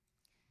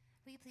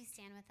Will you please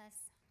stand with us?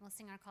 We'll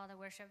sing our call to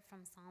worship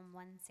from Psalm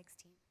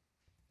 116.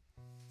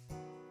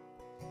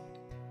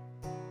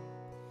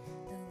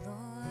 The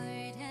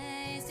Lord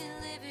has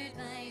delivered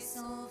my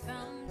soul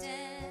from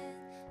death,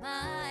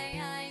 my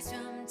eyes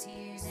from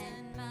tears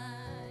and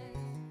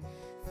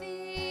my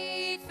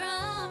feet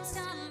from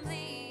stumbling.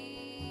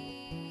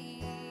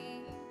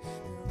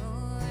 The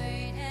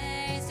Lord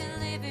has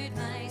delivered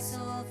my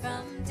soul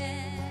from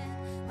death,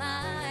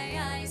 my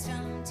eyes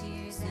from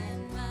tears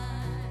and my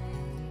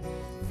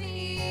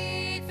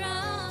feet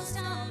from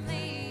stumbling.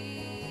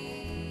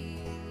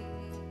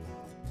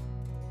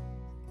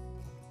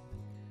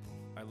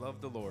 I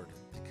love the Lord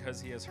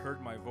because he has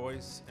heard my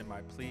voice and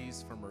my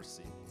pleas for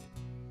mercy,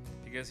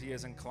 because he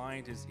has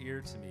inclined his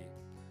ear to me.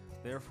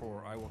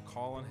 Therefore I will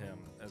call on him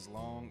as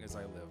long as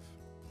I live.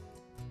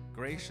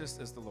 Gracious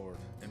is the Lord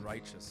and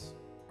righteous.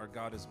 Our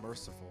God is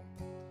merciful.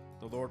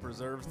 The Lord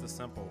preserves the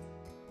simple.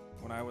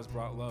 When I was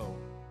brought low,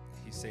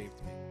 he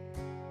saved me.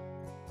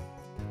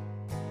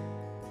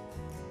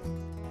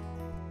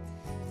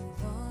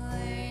 The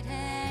Lord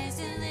has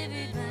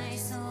delivered my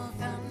soul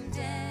from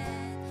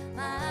death,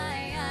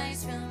 my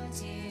eyes from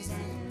tears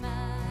and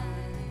my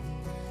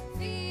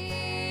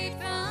feet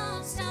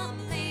from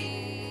stumbling.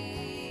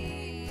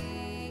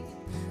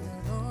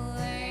 The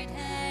Lord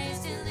has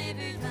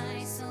delivered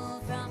my soul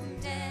from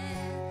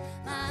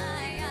death,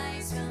 my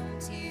eyes from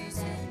tears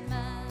and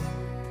my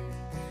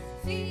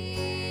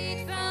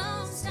feet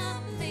from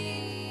stumbling.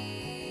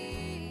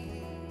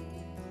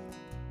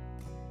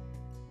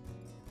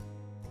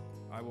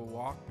 I will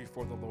walk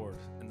before the Lord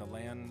in the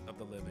land of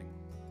the living.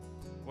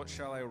 What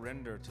shall I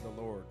render to the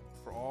Lord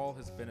for all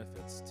his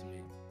benefits to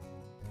me?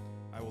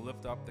 I will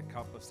lift up the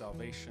cup of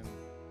salvation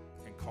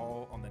and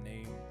call on the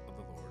name of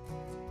the Lord.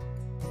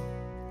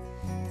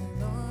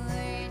 The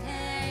Lord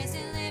has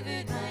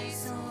delivered my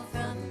soul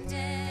from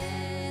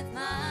death,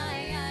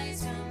 my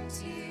eyes from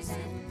tears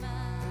and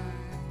my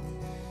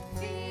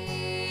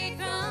feet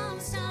from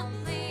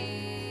stumbling.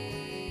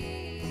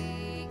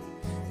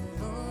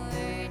 The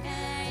Lord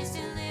has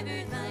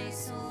delivered my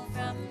soul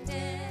from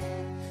death,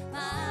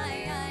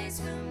 my eyes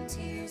from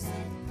tears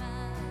and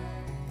my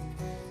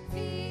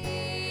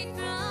feet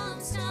from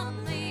stumbling.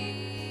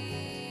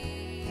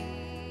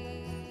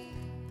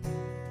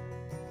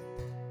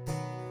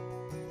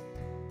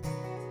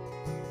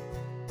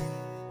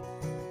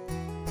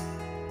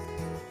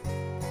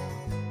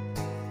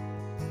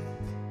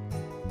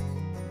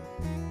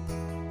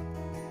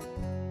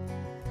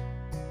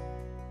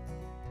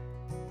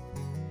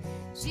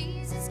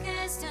 Jesus,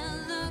 cast a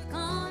look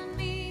on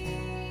me.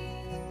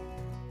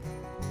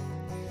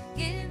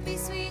 Give me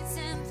sweet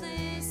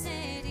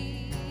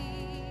simplicity.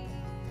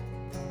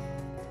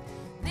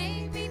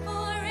 Make me poor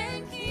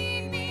and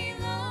keep me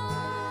low,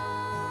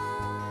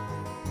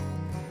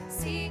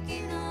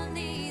 seeking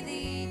only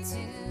thee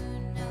to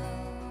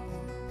know.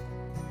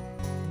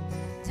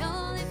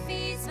 Dull it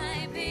feeds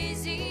my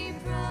busy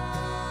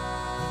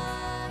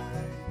pride.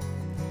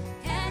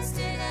 Cast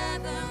it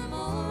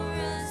evermore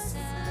aside.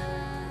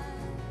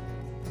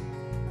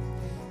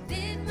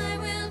 Bid my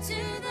will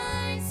to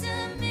thine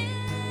submit.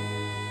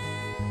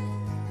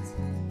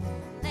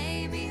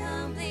 Lay me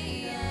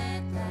humbly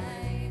at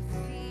thy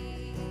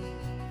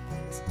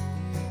feet,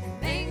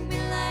 and make me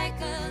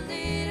like a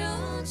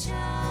little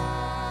child,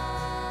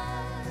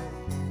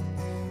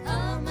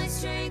 of my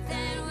strength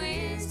and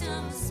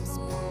wisdom's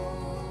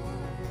sport,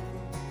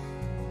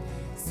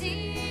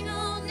 seeing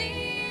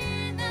only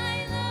in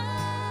thy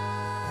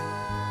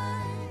light,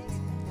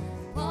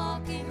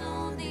 walking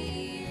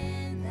only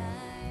in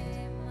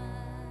thy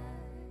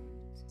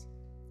might.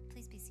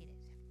 Please be seated.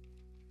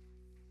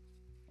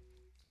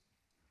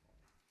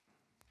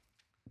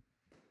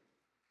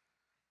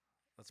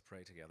 Let's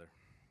pray together.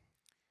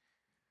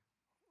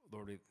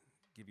 Lord, we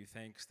give you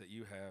thanks that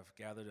you have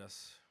gathered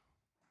us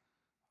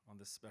on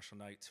this special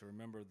night to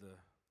remember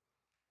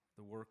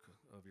the work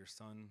of your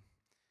Son.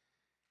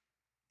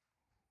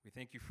 We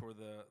thank you for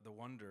the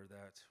wonder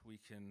that we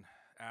can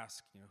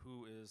ask,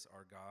 who is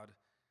our God?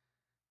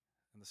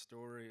 And the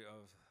story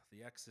of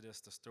the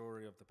Exodus, the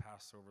story of the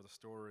Passover, the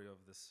story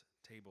of this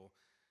table,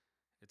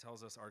 it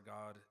tells us our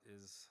God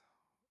is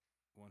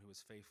one who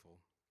is faithful,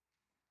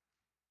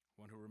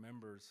 one who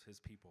remembers his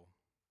people,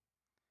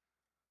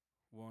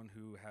 one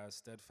who has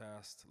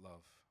steadfast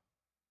love.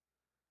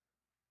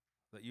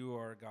 That you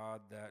are a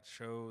God that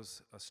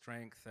shows a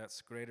strength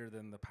that's greater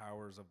than the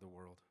powers of the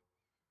world.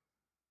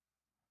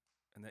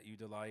 And that you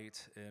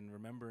delight in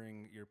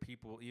remembering your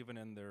people, even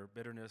in their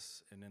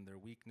bitterness and in their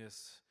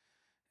weakness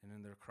and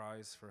in their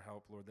cries for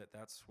help, Lord,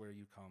 that's where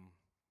you come.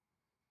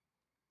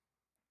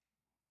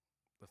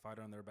 To fight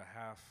on their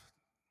behalf,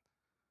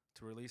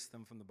 to release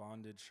them from the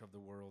bondage of the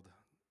world,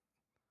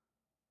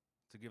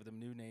 to give them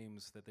new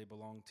names, that they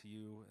belong to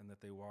you and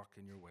that they walk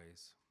in your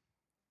ways.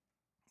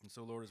 And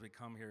so, Lord, as we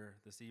come here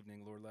this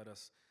evening, Lord, let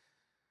us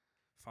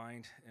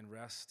find and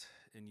rest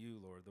in you,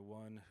 Lord, the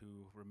one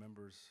who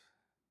remembers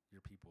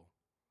your people,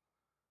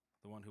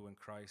 the one who in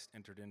Christ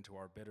entered into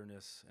our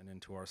bitterness and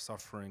into our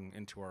suffering,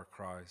 into our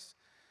cries,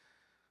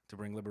 to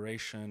bring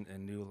liberation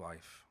and new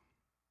life.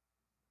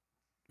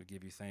 We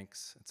give you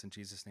thanks. It's in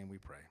Jesus' name we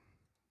pray.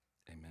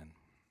 Amen.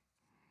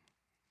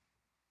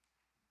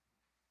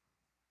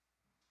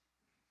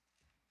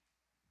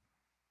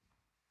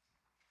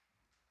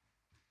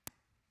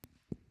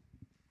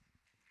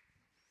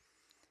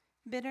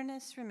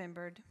 Bitterness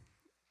remembered.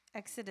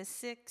 Exodus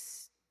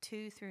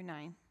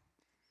 6:2-9.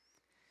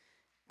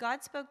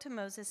 God spoke to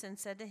Moses and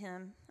said to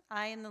him,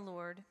 I am the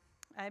Lord.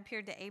 I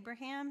appeared to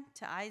Abraham,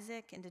 to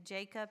Isaac, and to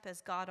Jacob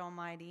as God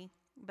Almighty,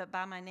 but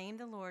by my name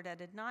the Lord I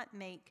did not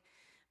make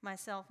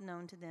myself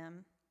known to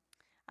them.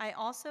 I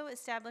also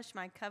established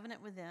my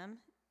covenant with them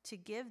to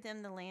give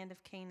them the land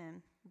of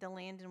Canaan, the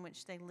land in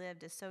which they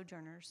lived as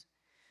sojourners.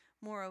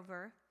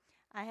 Moreover,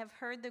 I have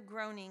heard the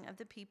groaning of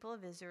the people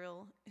of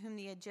Israel, whom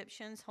the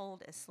Egyptians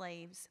hold as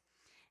slaves,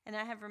 and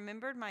I have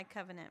remembered my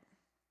covenant.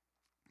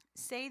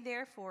 Say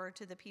therefore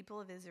to the people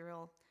of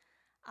Israel,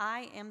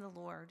 I am the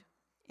Lord,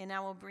 and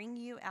I will bring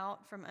you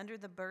out from under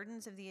the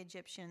burdens of the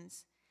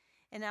Egyptians,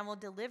 and I will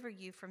deliver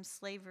you from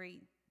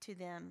slavery to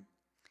them,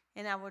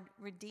 and I will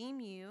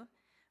redeem you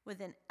with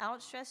an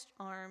outstretched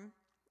arm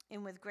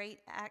and with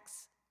great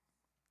acts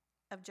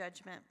of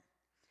judgment.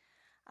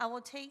 I will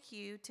take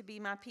you to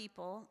be my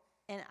people,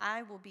 and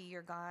I will be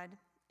your God,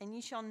 and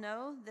you shall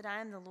know that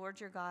I am the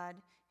Lord your God,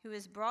 who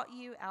has brought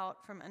you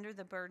out from under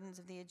the burdens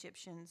of the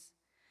Egyptians.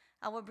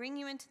 I will bring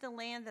you into the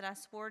land that I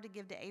swore to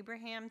give to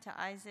Abraham, to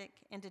Isaac,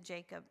 and to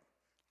Jacob.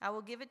 I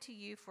will give it to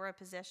you for a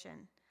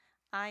possession.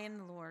 I am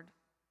the Lord.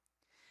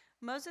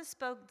 Moses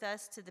spoke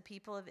thus to the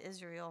people of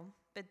Israel,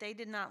 but they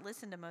did not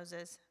listen to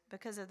Moses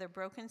because of their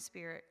broken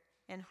spirit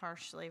and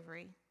harsh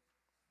slavery.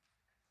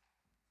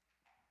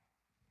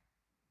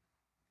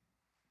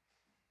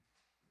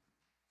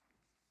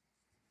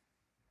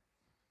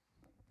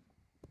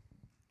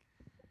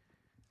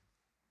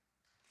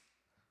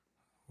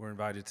 We're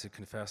invited to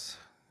confess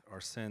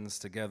our sins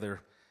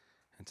together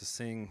and to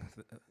sing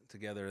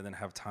together and then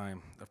have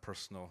time of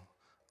personal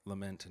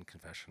lament and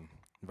confession. I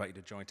invite you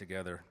to join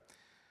together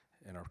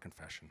in our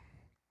confession.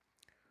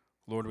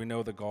 Lord, we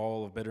know the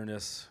gall of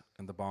bitterness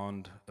and the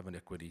bond of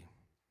iniquity.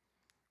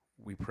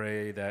 We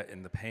pray that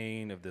in the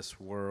pain of this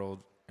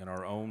world and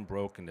our own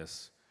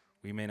brokenness,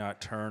 we may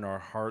not turn our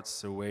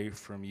hearts away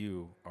from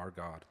you, our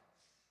God.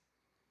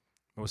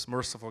 Most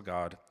merciful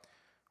God,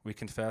 we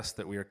confess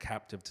that we are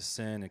captive to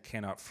sin and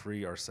cannot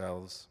free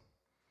ourselves.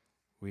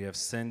 We have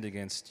sinned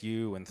against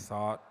you in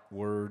thought,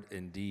 word,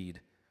 and deed,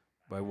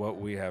 by what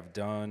we have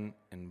done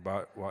and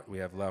by what we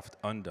have left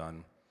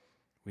undone.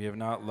 We have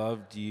not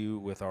loved you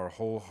with our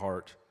whole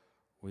heart.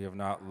 We have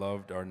not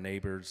loved our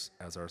neighbors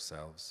as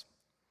ourselves.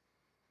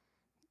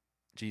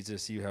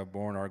 Jesus, you have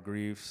borne our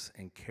griefs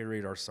and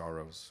carried our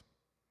sorrows.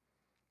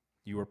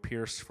 You were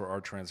pierced for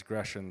our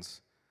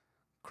transgressions,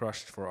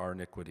 crushed for our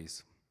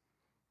iniquities.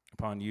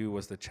 Upon you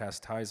was the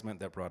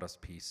chastisement that brought us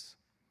peace,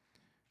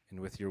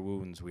 and with your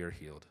wounds we are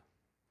healed.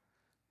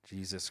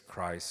 Jesus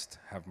Christ,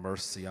 have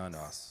mercy on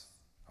us.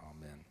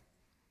 Amen.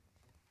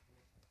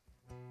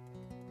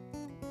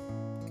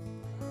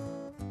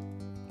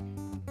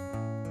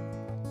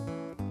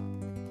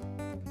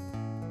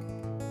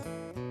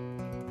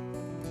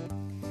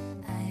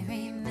 I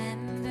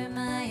remember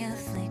my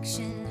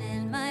affliction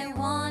and my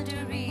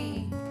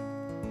wandering,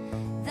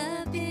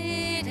 the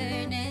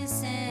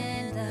bitterness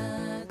and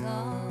the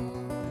gall.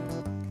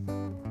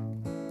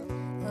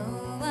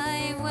 Oh,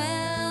 I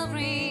well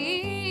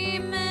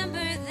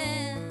remember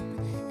them,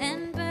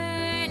 and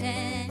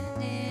burdened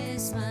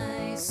is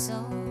my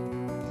soul.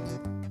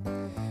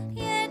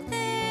 Yet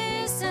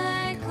this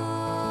I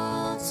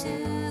call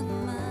to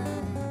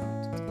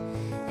mind,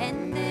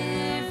 and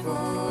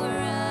therefore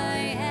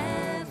I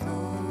have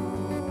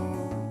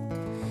hope.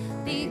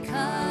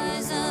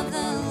 Because of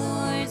the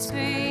Lord's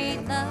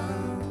great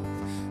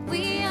love,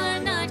 we are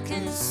not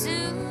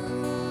consumed.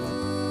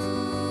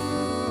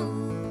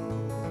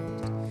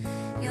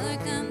 Your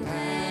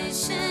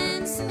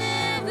compassions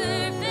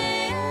never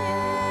fail.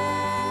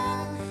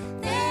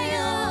 They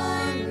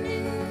are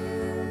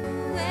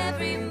new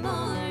every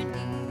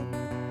morning,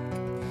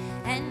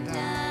 and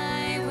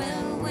I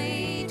will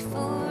wait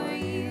for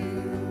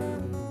you,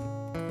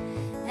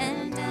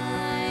 and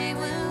I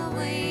will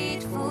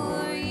wait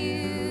for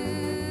you.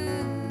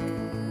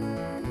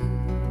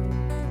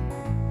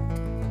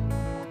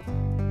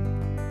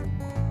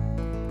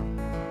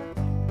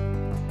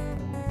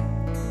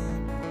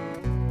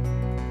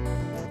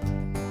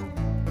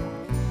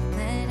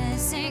 Let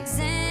us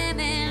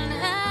examine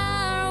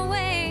our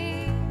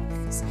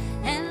ways,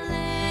 and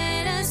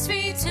let us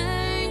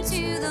return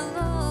to the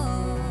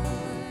Lord.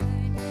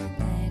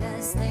 Let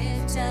us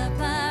lift up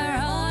our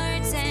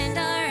hearts and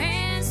our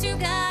hands to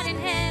God in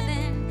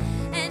heaven,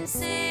 and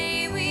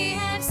say we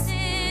have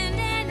sinned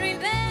and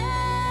rebelled.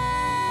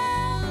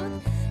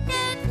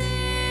 Yet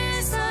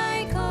this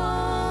I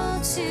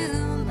call to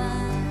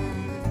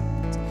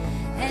mind,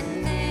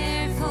 and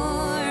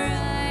therefore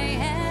I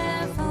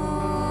have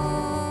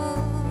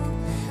hope.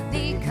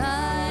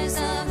 Because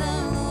of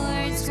the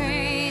Lord's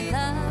great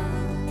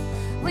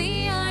love,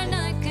 we are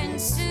not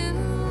consumed.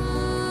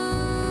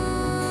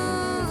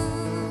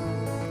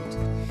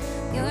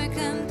 Your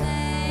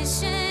compassion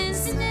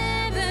compassions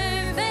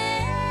never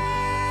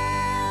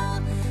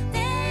fail.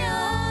 They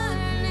are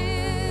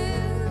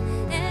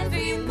new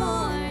every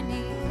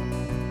morning,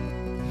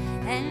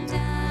 and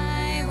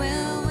I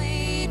will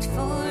wait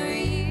for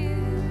you,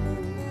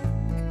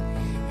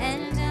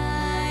 and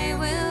I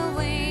will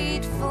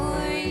wait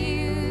for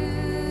you.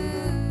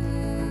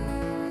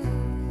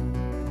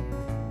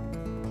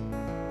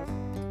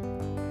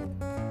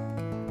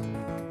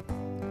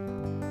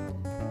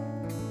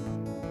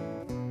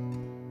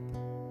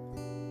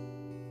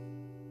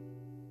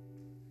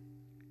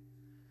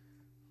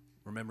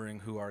 Remembering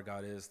who our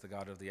God is, the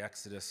God of the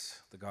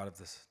Exodus, the God of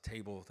this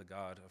table, the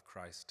God of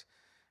Christ,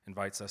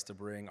 invites us to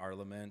bring our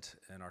lament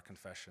and our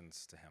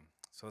confessions to him.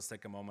 So let's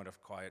take a moment of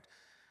quiet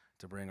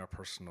to bring our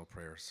personal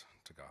prayers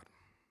to God.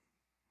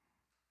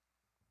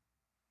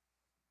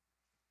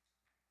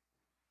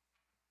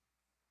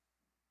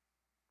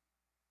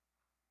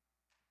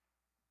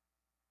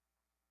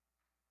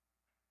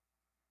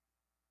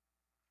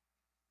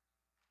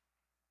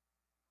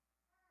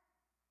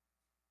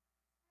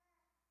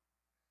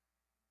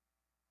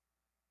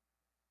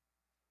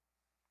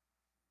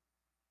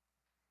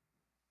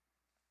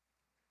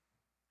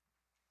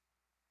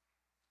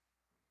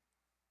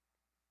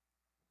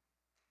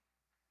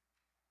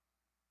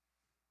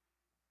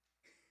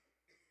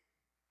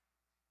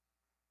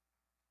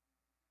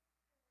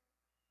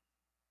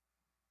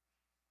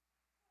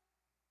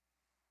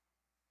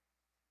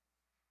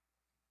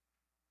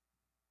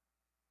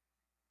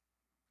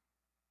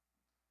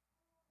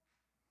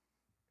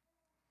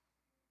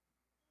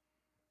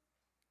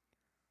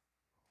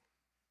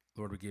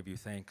 Lord, we give you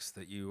thanks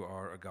that you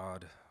are a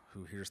God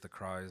who hears the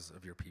cries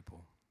of your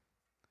people.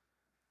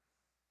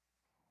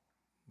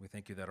 We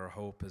thank you that our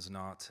hope is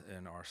not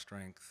in our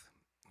strength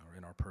or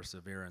in our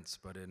perseverance,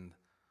 but in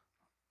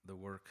the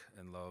work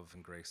and love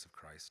and grace of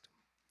Christ.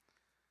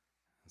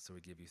 And so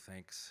we give you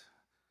thanks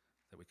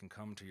that we can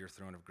come to your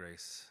throne of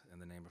grace in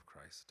the name of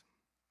Christ.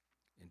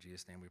 In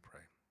Jesus' name we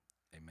pray.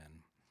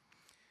 Amen.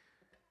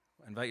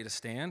 I invite you to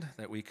stand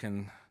that we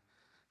can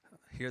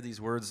hear these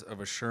words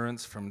of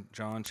assurance from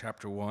John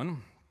chapter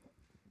 1.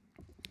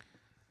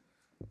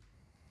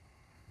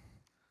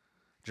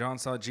 John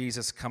saw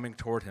Jesus coming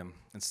toward him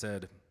and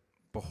said,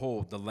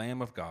 "Behold, the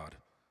Lamb of God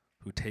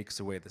who takes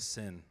away the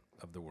sin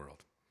of the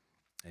world."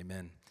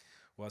 Amen.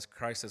 Well, as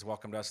Christ has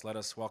welcomed us, let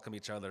us welcome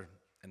each other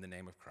in the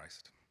name of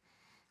Christ.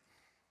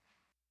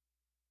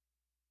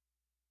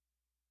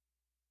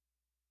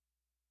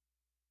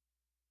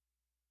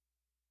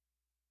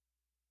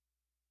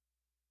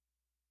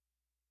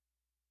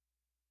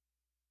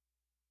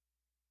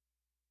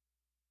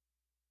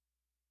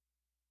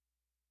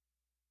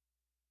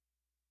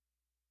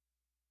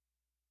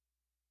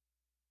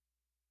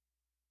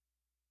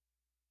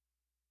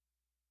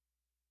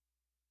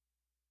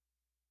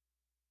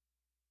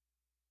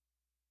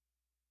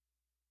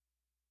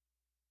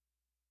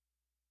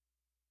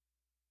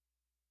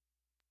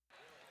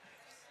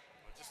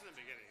 Just in the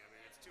beginning. I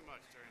mean, it's too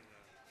much during the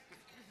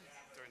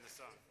during the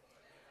song.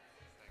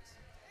 Thanks.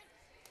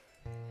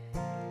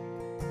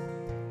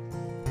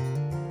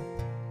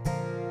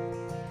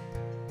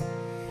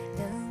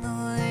 The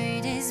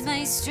Lord is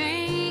my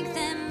strength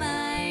and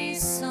my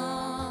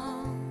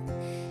song,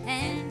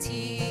 and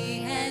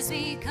he has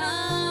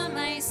become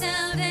my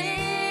salvation.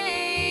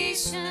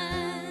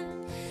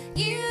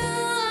 You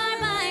are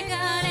my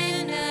God,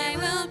 and I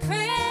will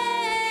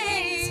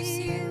praise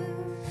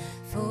you,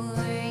 for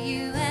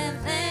you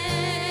have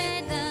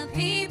led the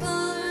people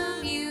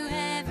whom you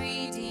have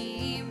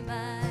redeemed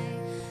by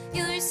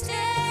your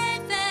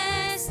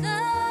steadfast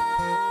love.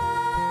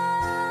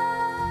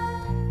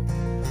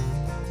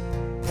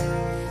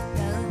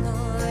 The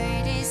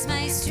Lord is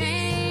my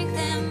strength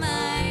and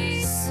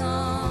my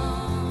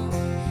song,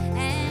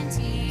 and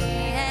he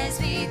has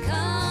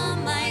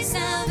become my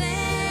salvation.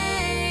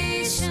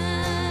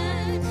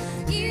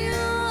 You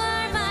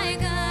are my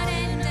God,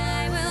 and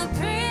I will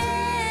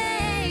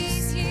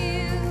praise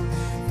you,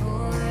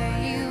 for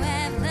you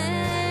have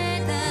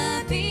led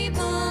the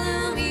people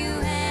whom you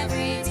have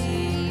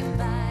redeemed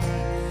by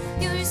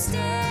your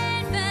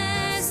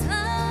steadfast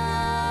love.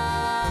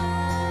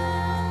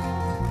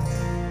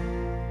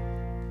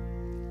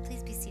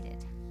 Please be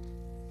seated.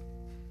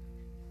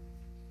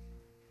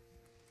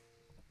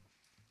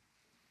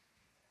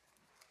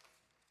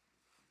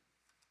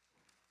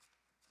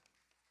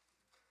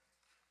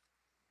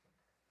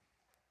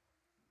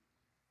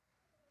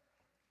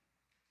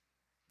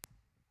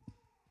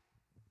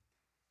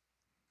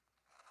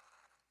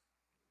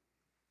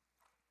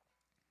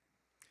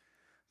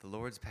 The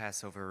Lord's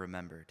Passover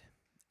remembered.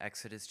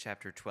 Exodus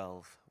chapter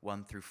 12,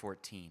 1 through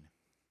 14.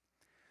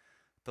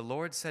 The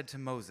Lord said to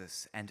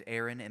Moses and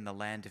Aaron in the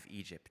land of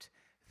Egypt,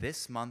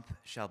 "This month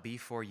shall be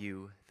for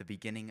you the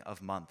beginning of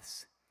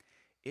months.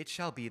 It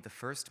shall be the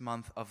first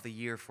month of the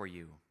year for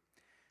you.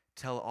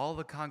 Tell all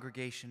the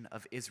congregation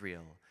of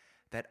Israel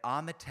that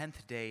on the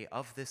 10th day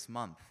of this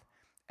month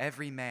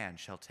every man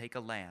shall take a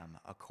lamb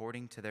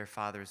according to their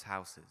fathers'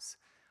 houses,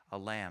 a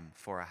lamb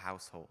for a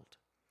household.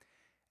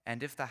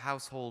 And if the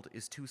household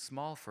is too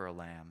small for a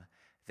lamb,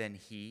 then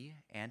he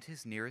and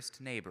his nearest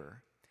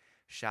neighbor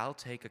shall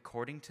take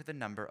according to the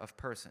number of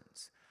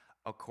persons,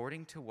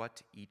 according to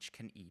what each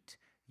can eat,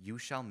 you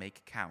shall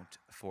make count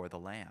for the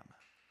lamb.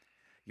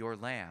 Your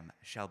lamb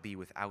shall be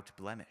without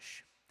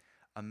blemish,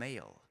 a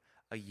male,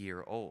 a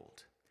year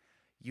old.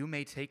 You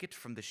may take it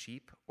from the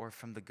sheep or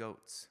from the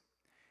goats,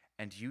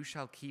 and you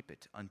shall keep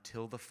it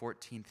until the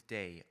 14th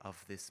day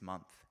of this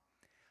month,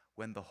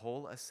 when the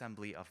whole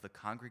assembly of the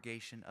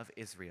congregation of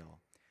Israel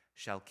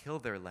shall kill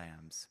their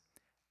lambs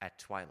at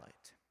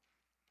twilight.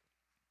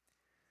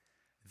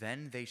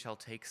 Then they shall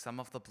take some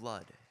of the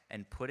blood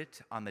and put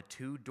it on the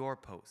 2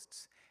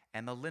 doorposts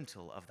and the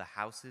lintel of the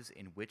houses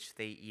in which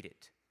they eat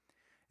it.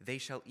 They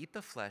shall eat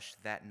the flesh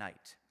that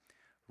night,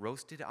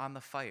 roasted on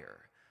the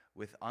fire,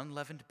 with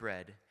unleavened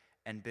bread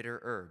and bitter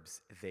herbs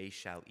they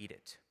shall eat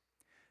it.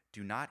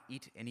 Do not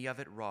eat any of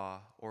it raw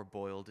or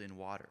boiled in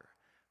water,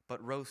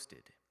 but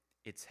roasted,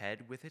 its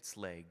head with its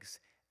legs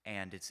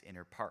and its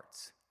inner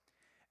parts.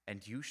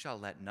 And you shall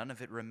let none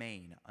of it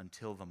remain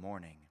until the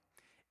morning.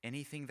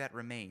 Anything that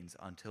remains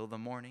until the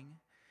morning,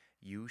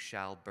 you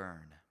shall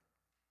burn.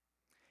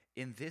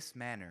 In this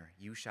manner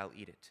you shall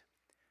eat it,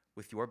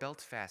 with your belt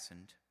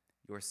fastened,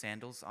 your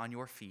sandals on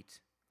your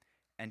feet,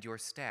 and your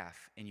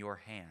staff in your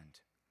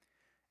hand.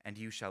 And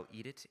you shall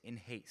eat it in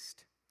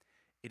haste.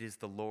 It is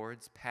the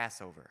Lord's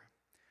Passover.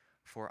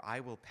 For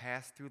I will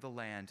pass through the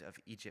land of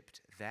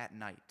Egypt that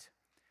night,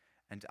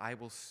 and I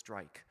will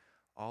strike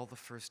all the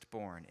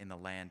firstborn in the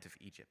land of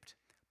Egypt,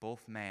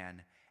 both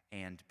man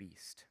and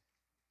beast.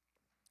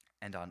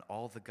 And on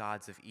all the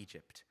gods of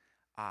Egypt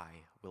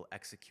I will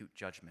execute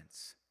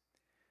judgments.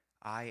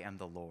 I am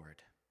the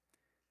Lord.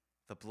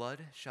 The blood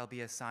shall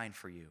be a sign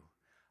for you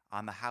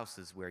on the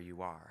houses where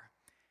you are.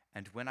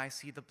 And when I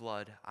see the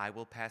blood, I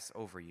will pass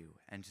over you,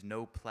 and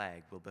no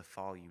plague will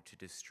befall you to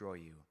destroy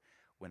you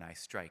when I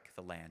strike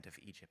the land of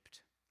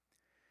Egypt.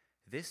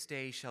 This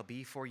day shall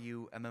be for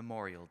you a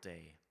memorial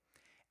day,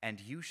 and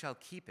you shall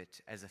keep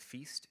it as a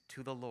feast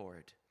to the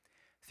Lord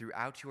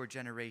throughout your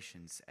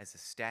generations as a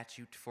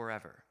statute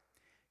forever.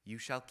 You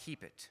shall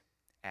keep it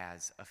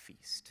as a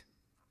feast.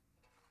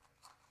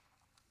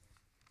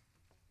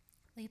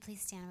 Will you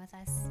please stand with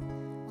us?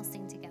 We'll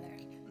sing together.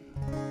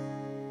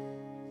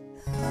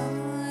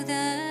 Oh,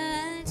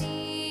 the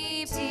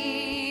deep,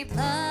 deep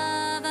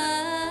love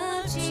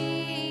of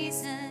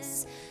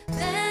Jesus,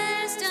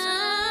 best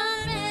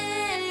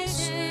unmeasured,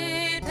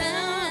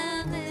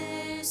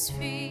 boundless,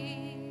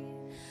 free,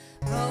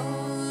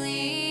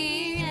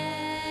 rolling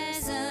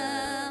as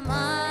a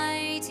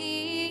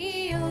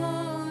mighty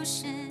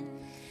ocean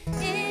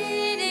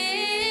in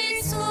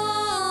its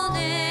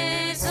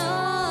fullness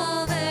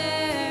over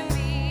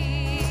me.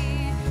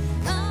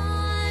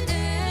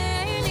 Underneath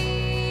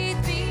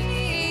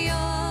me,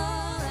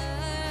 all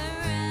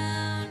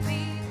around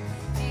me,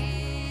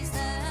 is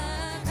the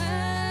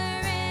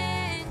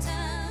current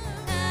of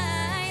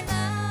thy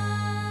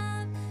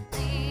love,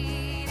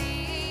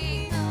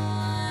 leading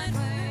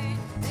onward,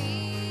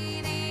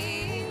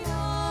 leading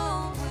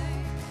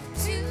homeward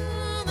to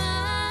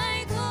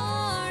my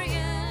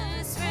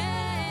glorious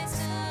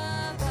rest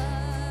above.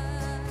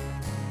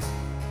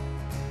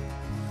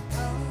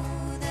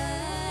 Oh, the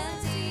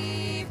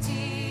deep,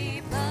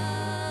 deep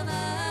love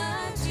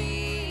of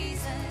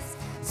Jesus,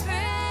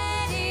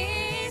 spread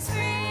His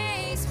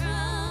grace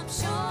from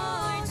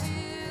shore to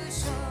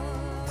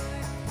shore.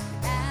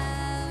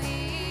 How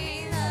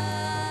He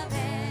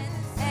loveth,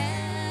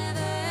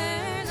 ever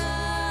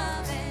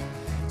loveth,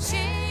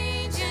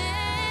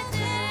 changeth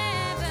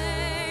never,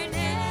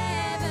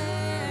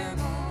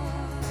 nevermore.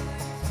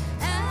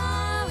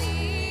 How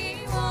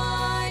He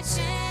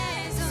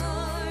watches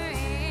o'er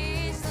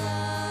His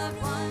loved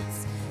ones,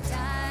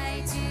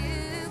 died to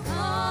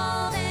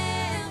call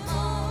them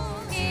all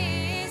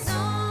His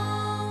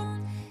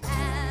own.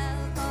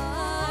 How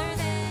for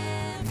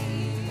them He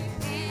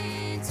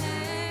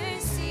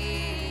interceded,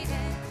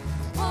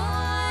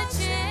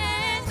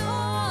 watcheth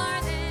o'er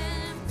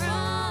them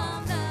from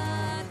the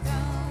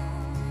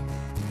throne.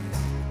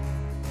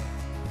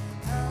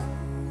 Oh,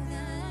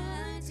 the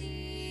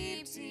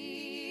deep,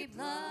 deep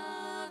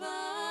love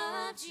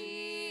of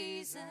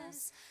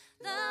Jesus,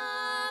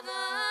 love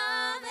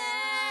of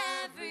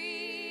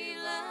every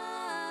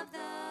love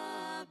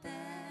the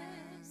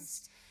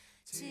best.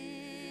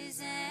 'Tis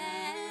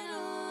an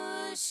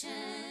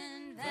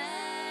ocean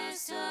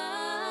vast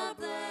of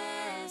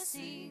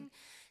blessing,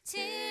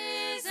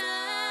 'tis a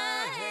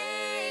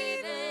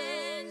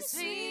haven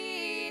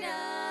sweet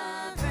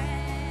of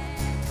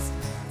rest.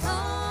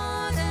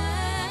 Oh, the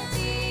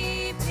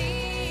deep,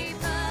 deep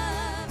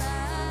love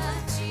of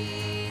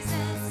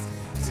Jesus,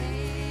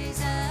 'tis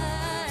a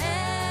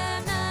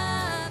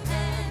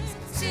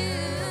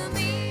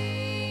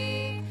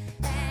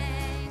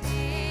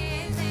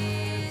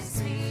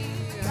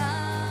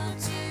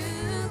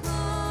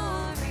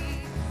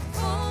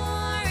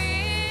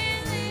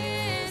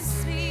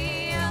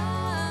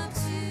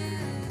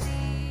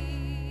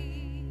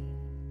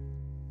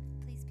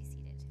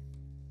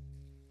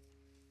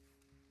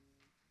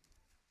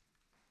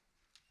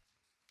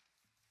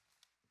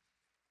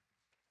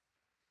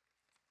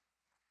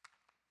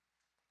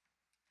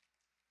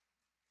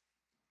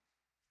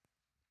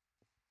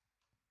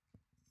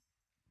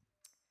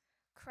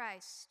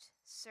Christ,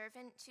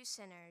 servant to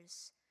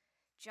sinners.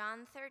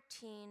 John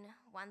 13,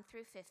 1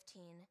 through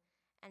 15,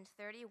 and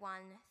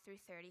 31 through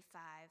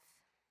 35.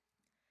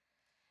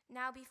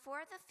 Now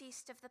before the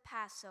feast of the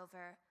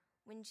Passover,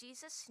 when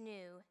Jesus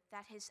knew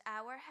that his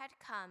hour had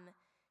come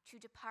to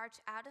depart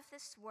out of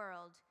this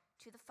world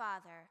to the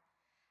Father,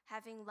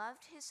 having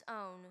loved his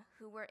own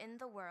who were in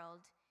the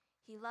world,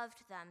 he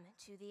loved them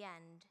to the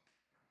end.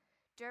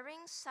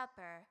 During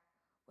supper,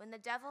 when the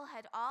devil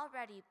had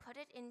already put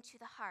it into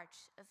the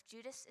heart of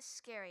Judas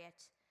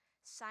Iscariot,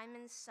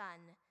 Simon's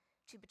son,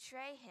 to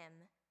betray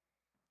him,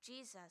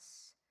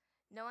 Jesus,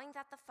 knowing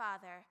that the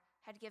Father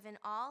had given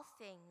all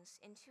things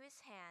into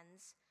his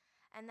hands,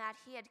 and that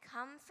he had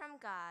come from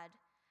God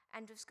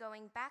and was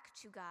going back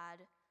to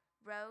God,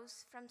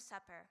 rose from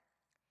supper.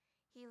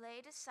 He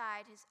laid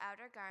aside his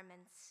outer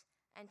garments,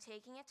 and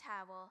taking a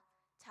towel,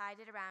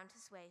 tied it around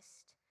his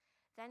waist.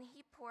 Then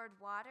he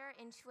poured water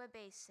into a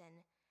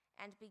basin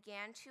and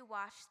began to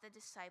wash the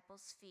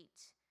disciples'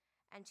 feet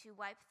and to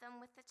wipe them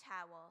with the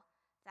towel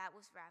that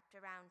was wrapped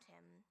around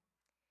him.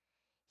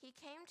 He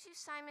came to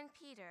Simon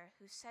Peter,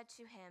 who said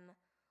to him,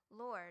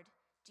 "Lord,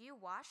 do you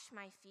wash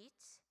my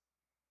feet?"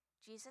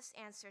 Jesus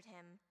answered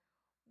him,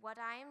 "What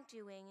I am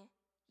doing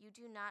you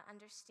do not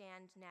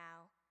understand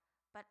now,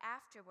 but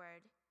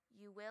afterward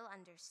you will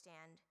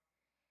understand."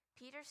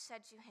 Peter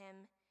said to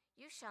him,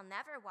 "You shall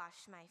never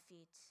wash my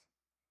feet."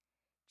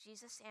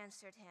 Jesus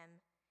answered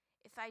him,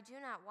 "If I do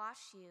not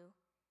wash you,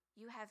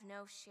 you have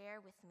no share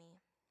with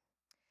me."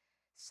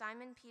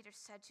 Simon Peter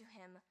said to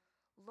him,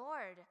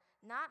 "Lord,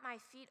 not my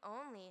feet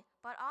only,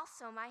 but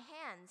also my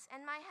hands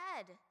and my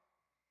head."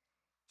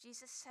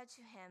 Jesus said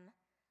to him,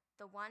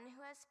 "The one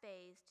who has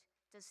bathed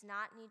does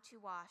not need to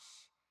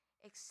wash,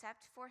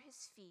 except for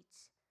his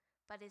feet,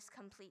 but is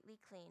completely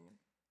clean.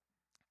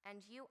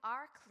 And you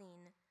are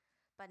clean,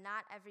 but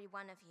not every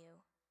one of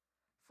you."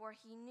 For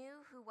he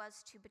knew who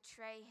was to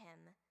betray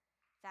him.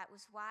 That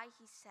was why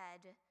he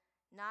said,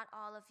 "Not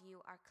all of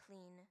you are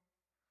clean."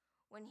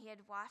 When he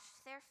had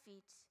washed their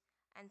feet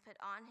and put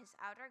on his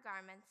outer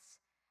garments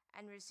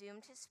and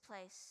resumed his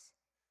place,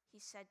 he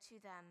said to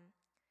them,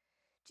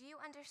 "Do you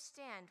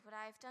understand what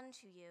I have done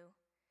to you?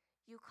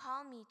 You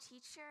call me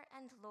teacher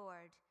and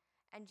Lord,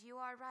 and you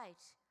are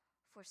right,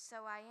 for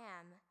so I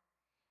am.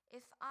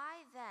 If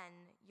I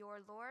then, your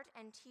Lord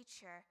and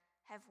teacher,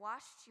 have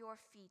washed your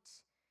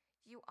feet,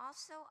 you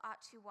also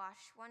ought to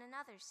wash one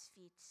another's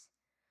feet.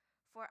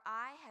 For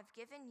I have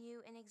given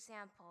you an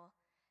example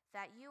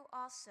that you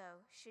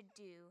also should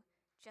do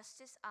just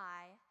as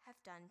I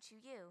have done to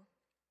you."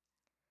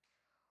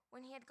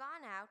 When he had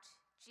gone out,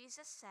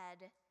 Jesus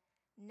said,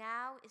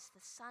 "Now is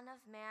the Son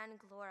of Man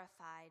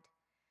glorified,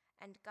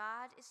 and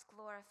God is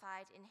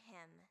glorified in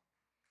him.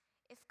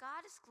 If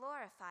God is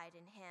glorified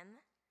in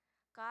him,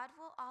 God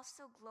will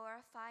also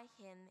glorify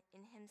him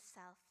in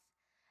himself,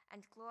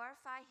 and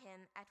glorify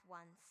him at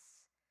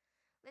once.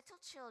 Little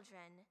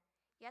children,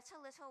 yet a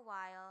little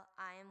while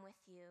I am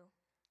with you.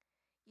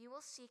 You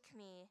will seek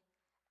me,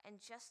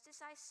 and just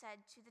as I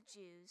said to the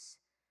Jews,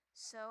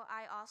 so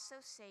I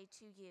also say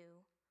to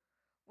you,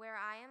 where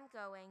I am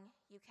going,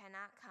 you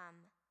cannot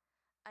come.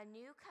 A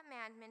new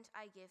commandment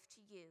I give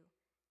to you,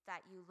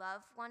 that you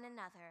love one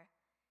another.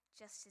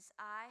 Just as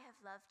I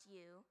have loved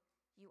you,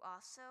 you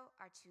also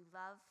are to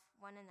love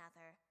one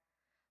another.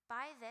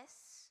 By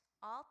this,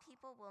 all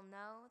people will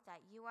know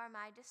that you are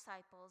my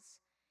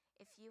disciples,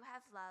 if you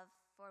have love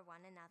for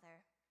one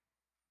another."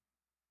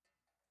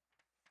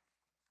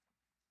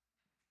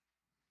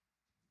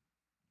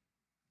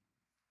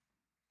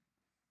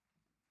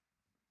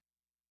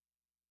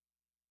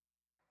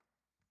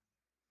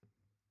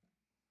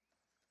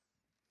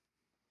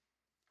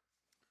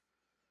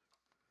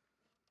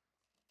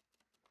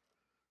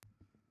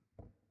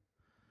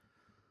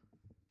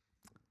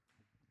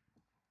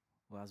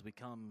 Well, as we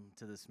come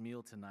to this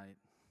meal tonight,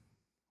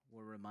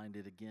 we're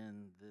reminded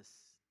again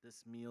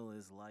this meal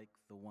is like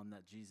the one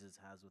that Jesus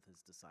has with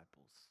his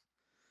disciples.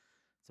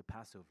 It's a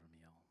Passover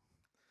meal,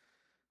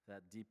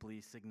 that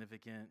deeply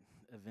significant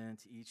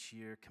event each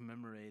year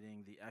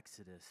commemorating the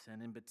Exodus,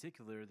 and in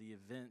particular the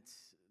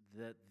event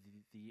that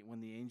when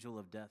the angel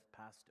of death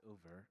passed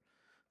over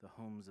the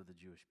homes of the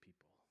Jewish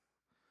people.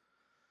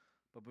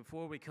 But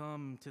before we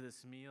come to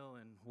this meal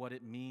and what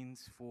it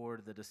means for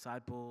the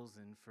disciples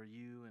and for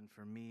you and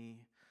for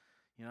me,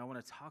 I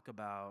want to talk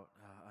about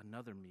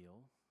another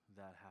meal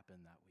that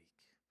happened that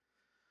week,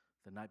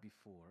 the night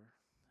before,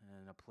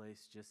 in a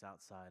place just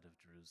outside of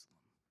Jerusalem.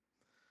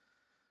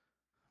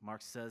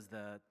 Mark says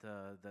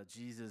that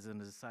Jesus and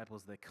the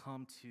disciples, they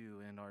come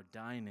to and are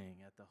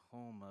dining at the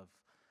home of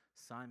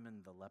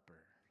Simon the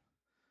leper.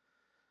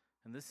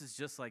 And this is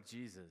just like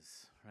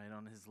Jesus, right?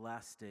 On his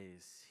last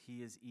days,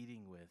 he is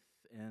eating with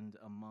and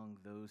among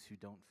those who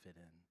don't fit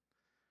in,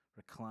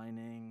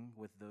 reclining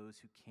with those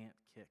who can't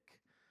kick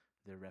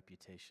their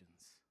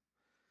reputations.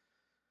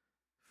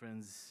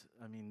 Friends,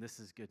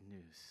 this is good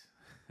news.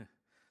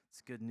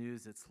 It's good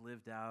news that's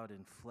lived out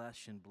in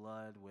flesh and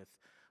blood with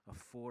a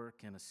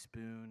fork and a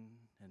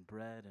spoon and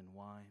bread and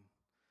wine.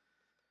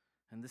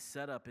 And this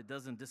setup, it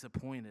doesn't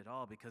disappoint at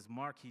all, because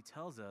Mark, he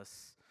tells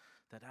us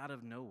that out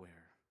of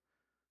nowhere,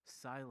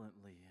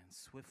 silently and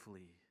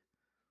swiftly,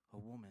 a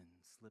woman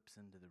slips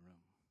into the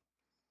room.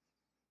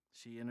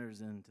 She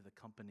enters into the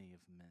company of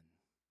men.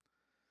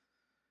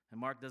 And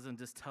Mark doesn't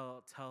just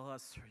tell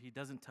us, he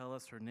doesn't tell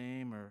us her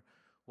name or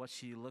what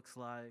she looks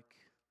like,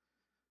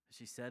 if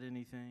she said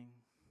anything,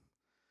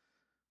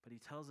 but he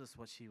tells us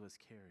what she was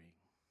carrying.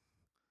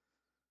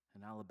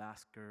 An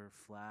alabaster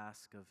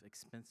flask of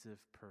expensive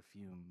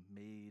perfume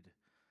made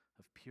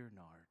of pure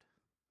nard.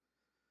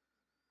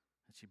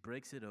 And she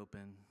breaks it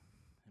open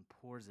and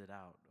pours it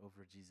out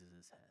over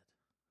Jesus' head.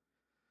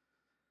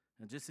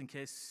 And just in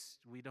case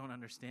we don't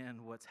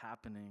understand what's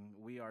happening,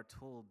 we are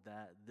told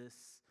that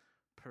this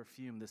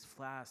perfume, this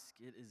flask,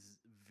 it is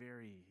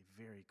very,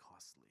 very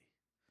costly.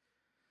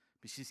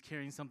 But she's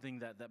carrying something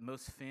that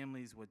most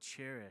families would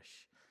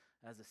cherish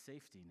as a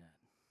safety net,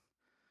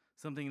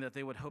 something that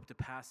they would hope to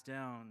pass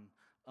down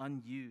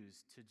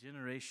unused to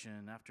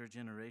generation after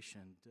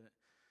generation.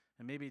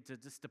 And maybe to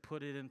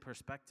put it in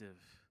perspective,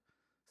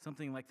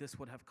 something like this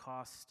would have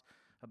cost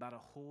about a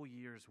whole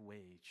year's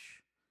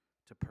wage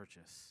to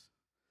purchase.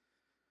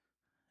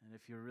 And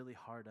if you're really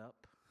hard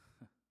up,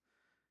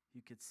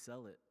 you could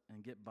sell it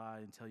and get by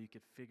until you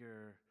could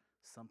figure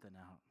something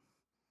out.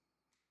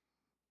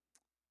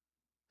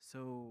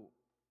 So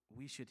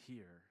we should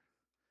hear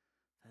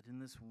that in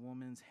this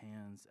woman's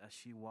hands, as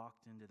she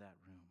walked into that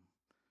room,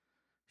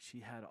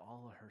 she had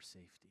all of her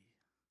safety.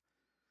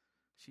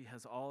 She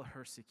has all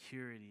her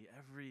security,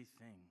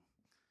 everything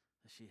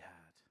that she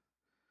had.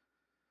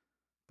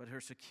 But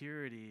her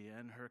security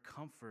and her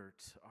comfort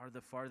are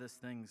the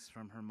farthest things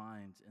from her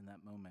mind in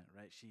that moment,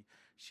 right?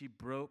 She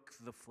broke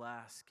the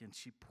flask and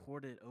she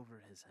poured it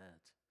over his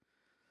head.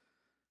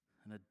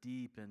 And a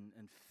deep and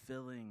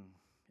filling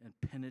and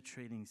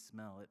penetrating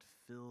smell, it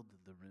filled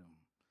the room.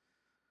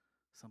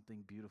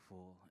 Something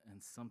beautiful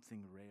and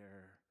something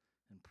rare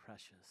and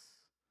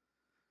precious.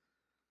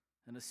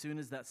 And as soon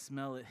as that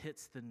smell, it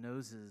hits the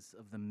noses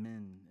of the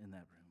men in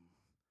that room,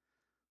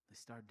 they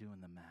start doing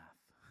the math.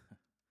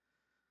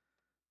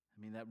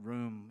 I mean, that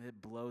room, it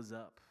blows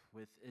up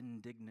with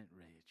indignant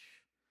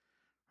rage,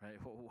 right?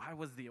 Why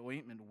was the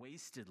ointment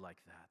wasted like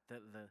that?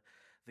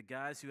 The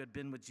guys who had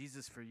been with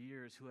Jesus for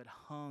years, who had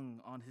hung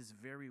on his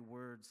very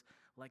words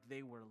like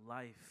they were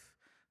life,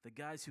 the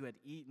guys who had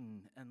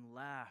eaten and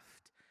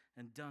laughed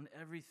and done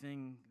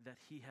everything that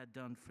he had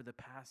done for the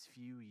past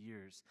few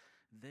years,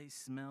 they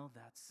smell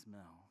that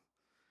smell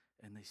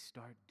and they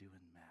start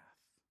doing math.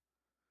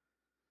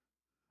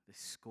 They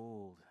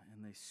scold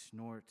and they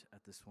snort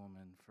at this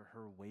woman for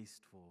her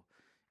wasteful,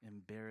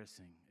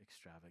 embarrassing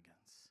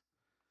extravagance.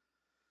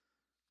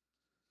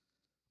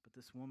 But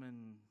this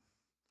woman,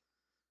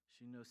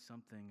 she knows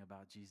something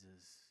about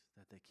Jesus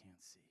that they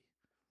can't see.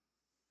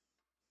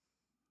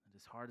 And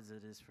as hard as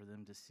it is for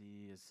them to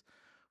see, as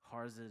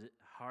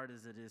hard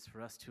as it is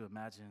for us to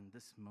imagine,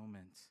 this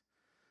moment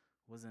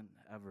wasn't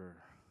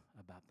ever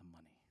about the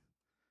money.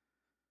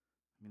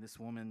 I mean, this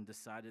woman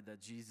decided that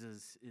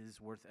Jesus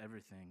is worth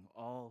everything,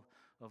 all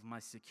of my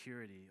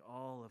security,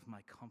 all of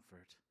my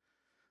comfort.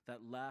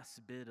 That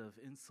last bit of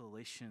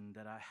insulation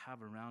that I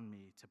have around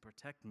me to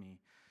protect me,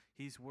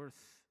 he's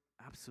worth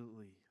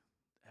absolutely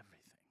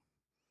everything.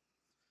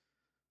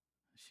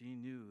 She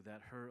knew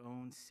that her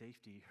own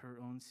safety, her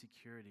own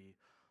security,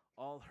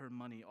 all her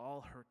money,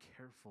 all her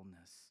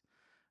carefulness,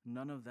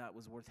 none of that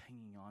was worth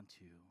hanging on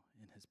to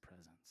in his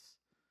presence.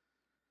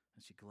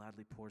 And she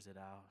gladly pours it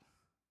out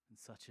in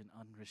such an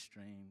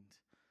unrestrained,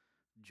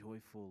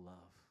 joyful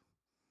love.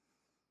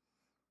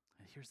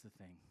 And here's the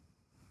thing.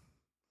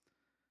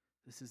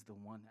 This is the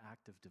one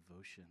act of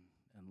devotion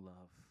and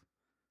love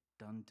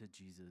done to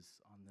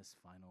Jesus on this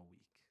final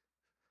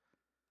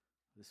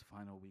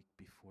week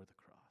before the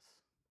cross.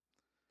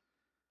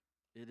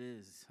 It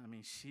is,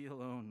 she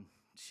alone,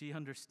 she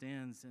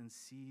understands and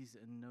sees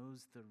and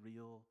knows the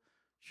real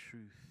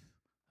truth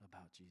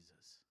about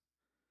Jesus.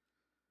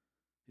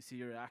 You see,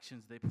 your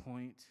actions, they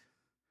point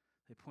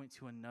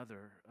to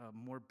another, a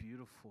more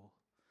beautiful,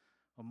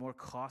 a more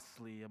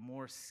costly, a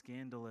more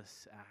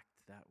scandalous act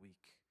that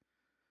week.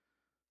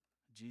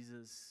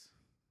 Jesus,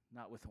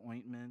 not with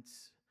ointment,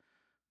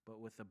 but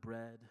with a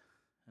bread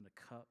and a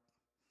cup,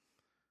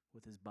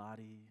 with his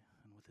body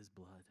and with his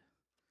blood.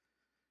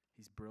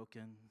 He's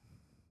broken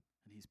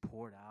and he's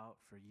poured out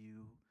for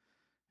you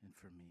and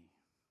for me.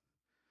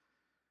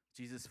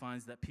 Jesus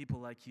finds that people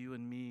like you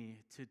and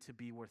me to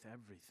be worth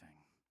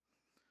everything.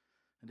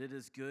 And it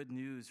is good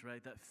news,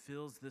 right, that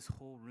fills this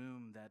whole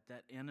room,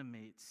 that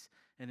animates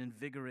and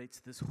invigorates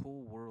this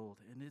whole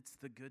world. And it's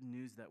the good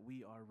news that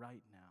we are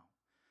right now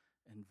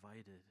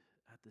invited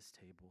at this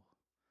table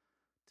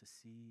to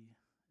see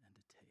and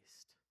to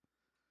taste.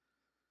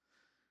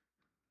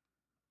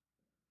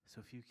 So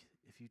if you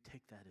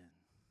take that in,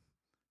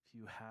 if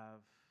you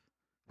have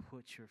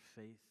put your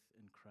faith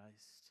in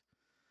Christ,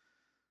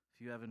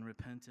 if you have in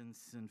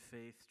repentance and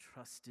faith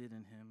trusted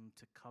in him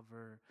to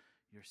cover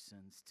your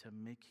sins, to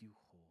make you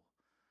whole,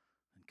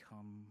 and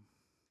come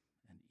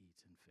and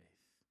eat in faith.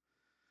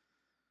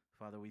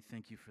 Father, we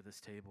thank you for this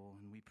table,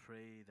 and we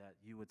pray that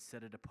you would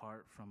set it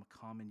apart from a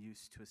common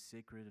use to a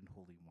sacred and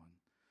holy one,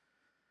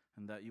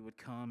 and that you would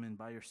come and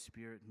by your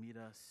Spirit meet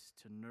us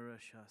to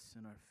nourish us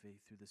in our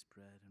faith through this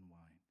bread and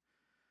wine.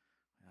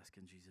 We ask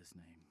in Jesus'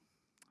 name,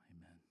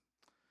 amen.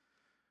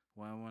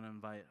 Well, I want to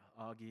invite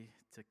Augie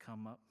to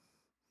come up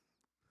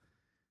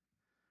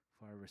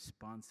for our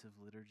responsive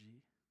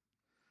liturgy.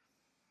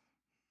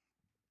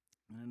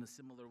 And in a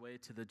similar way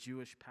to the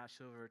Jewish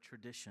Passover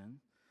tradition,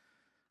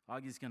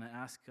 Augie's going to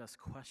ask us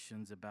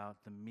questions about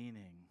the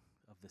meaning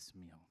of this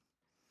meal.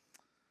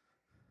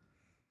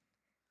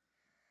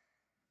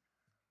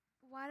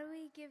 Why do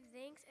we give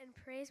thanks and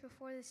praise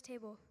before this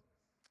table?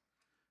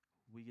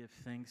 We give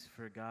thanks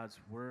for God's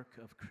work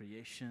of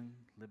creation,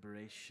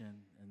 liberation,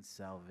 and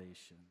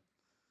salvation.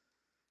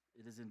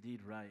 It is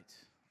indeed right,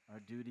 our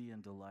duty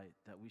and delight,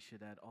 that we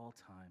should at all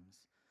times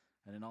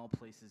and in all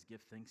places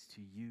give thanks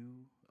to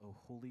you, O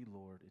holy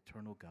Lord,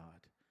 eternal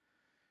God.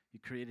 You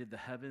created the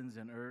heavens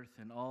and earth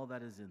and all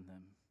that is in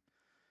them.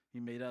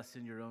 You made us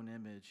in your own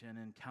image, and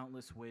in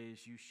countless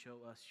ways you show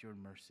us your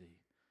mercy.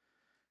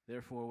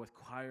 Therefore, with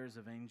choirs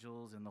of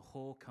angels and the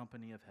whole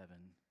company of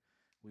heaven,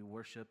 we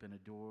worship and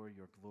adore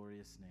your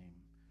glorious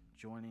name,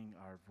 joining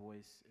our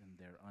voice in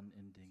their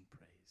unending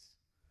praise.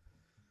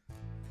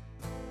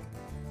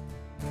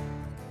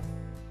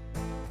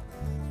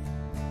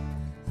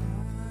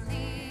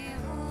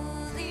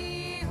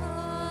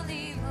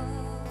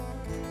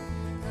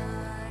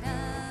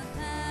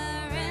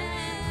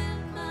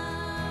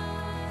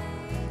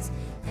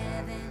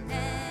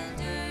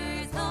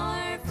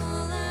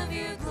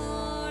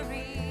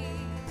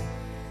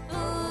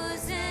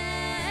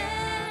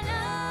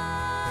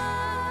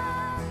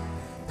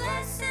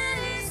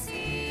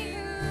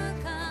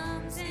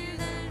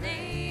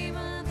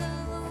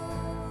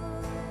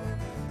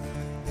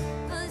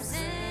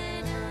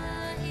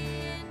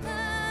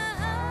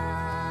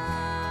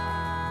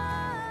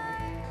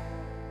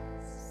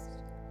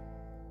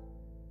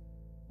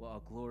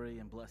 Glory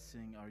and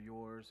blessing are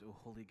yours, O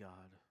holy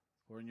God,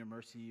 for in your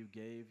mercy you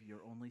gave your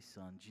only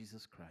Son,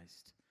 Jesus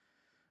Christ.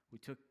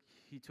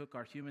 He took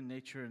our human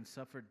nature and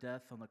suffered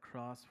death on the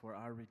cross for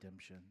our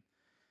redemption.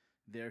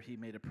 There he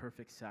made a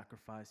perfect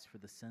sacrifice for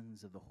the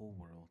sins of the whole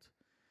world.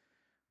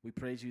 We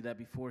praise you that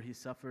before he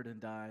suffered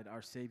and died,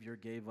 our Savior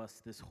gave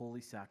us this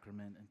holy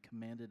sacrament and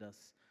commanded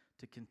us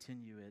to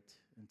continue it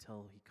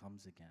until he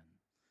comes again.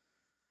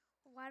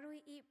 Why do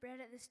we eat bread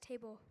at this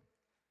table?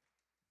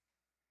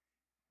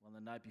 Well,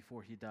 the night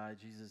before he died,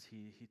 Jesus,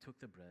 he took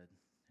the bread,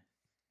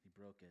 he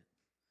broke it,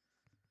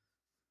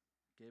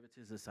 gave it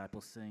to his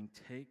disciples, saying,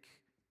 "Take,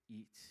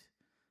 eat,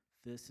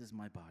 this is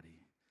my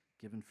body,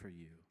 given for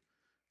you.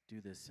 Do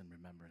this in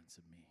remembrance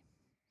of me."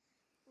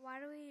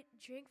 Why do we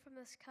drink from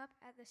this cup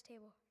at this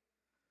table?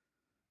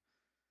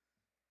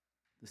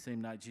 The same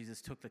night, Jesus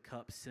took the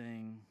cup,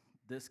 saying,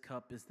 "This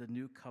cup is the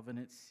new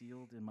covenant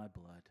sealed in my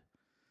blood,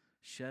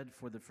 shed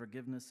for the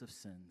forgiveness of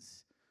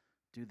sins.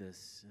 Do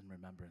this in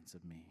remembrance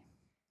of me."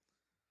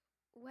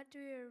 What do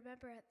we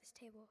remember at this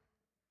table?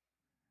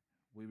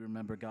 We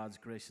remember God's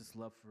gracious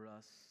love for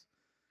us,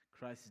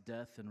 Christ's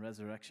death and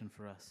resurrection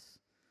for us,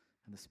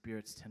 and the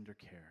Spirit's tender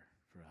care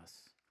for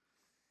us.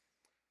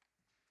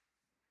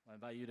 I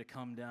invite you to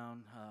come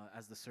down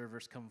as the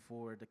servers come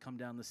forward, to come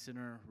down the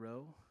center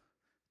row,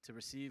 to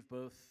receive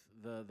both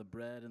the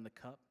bread and the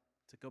cup,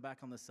 to go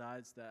back on the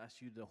sides, to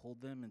ask you to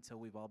hold them until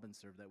we've all been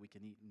served, that we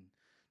can eat and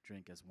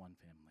drink as one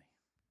family.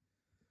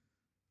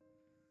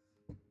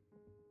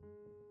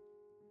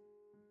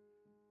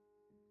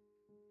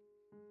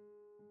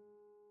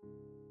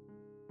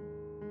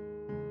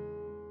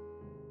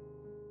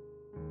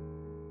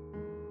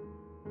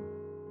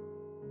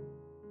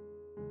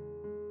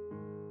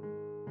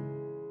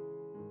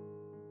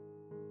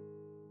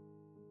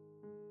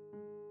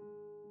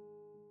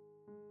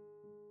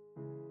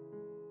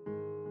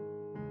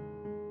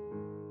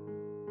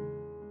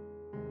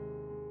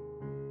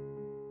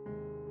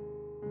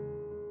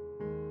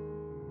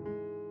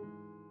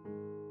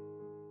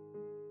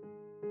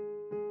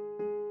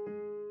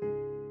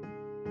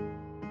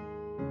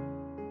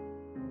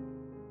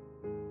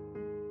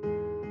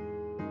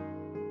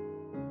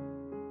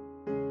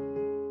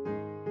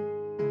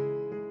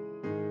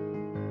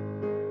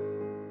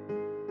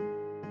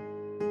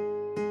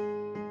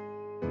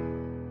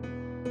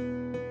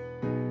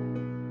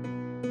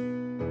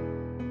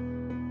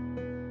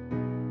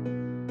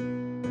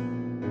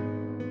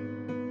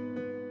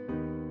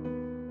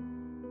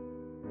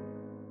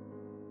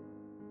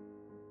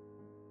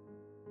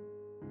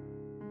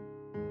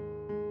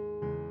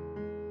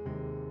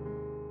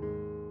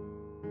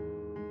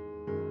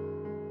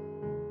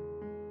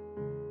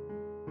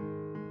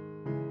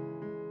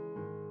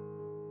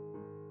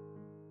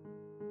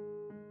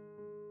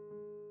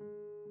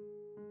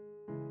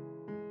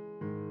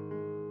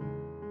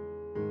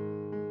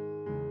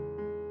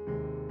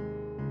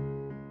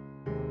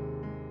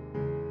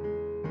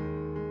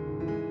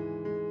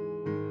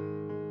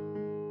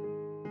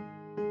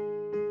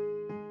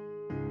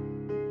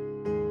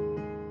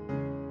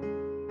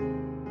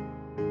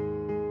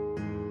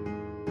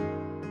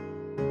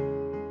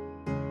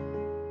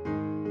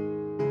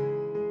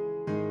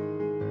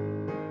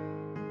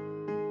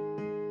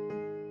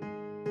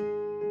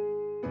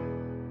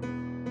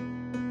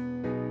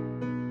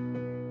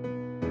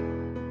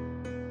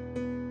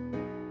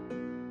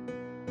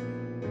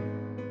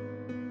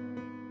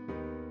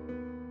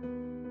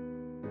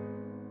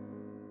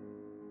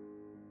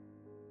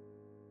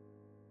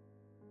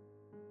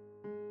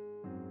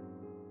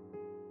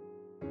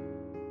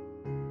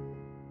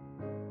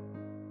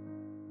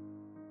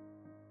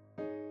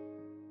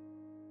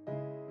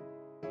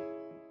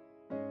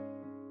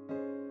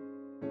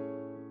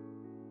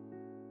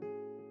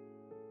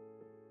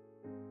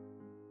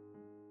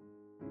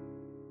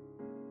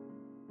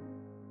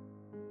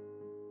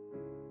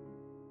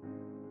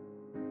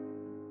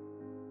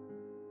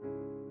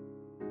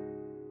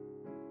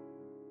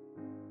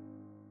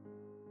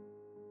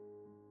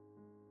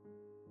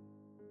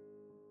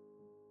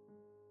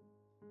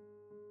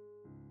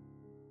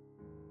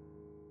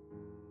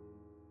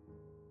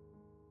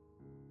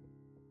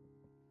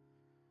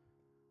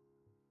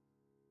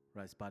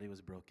 Christ's body was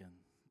broken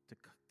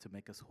to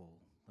make us whole.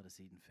 Let us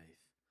eat in faith.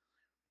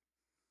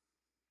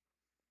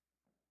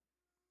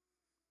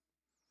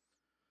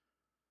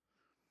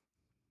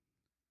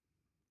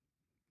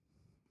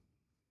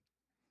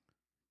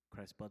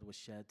 Christ's blood was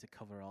shed to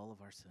cover all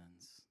of our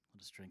sins.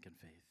 Let us drink in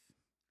faith.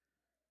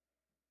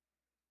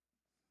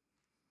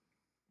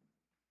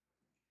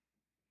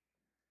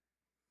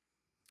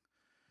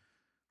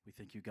 We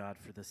thank you, God,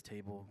 for this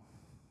table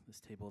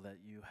that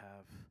you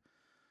have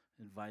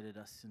invited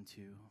us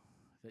into,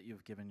 that you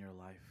have given your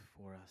life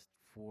for us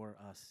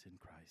in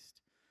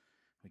Christ.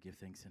 We give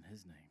thanks in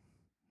his name.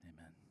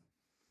 Amen.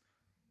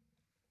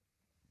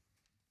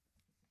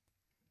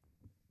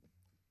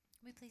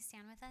 Will we please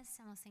stand with us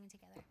and we'll sing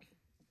together?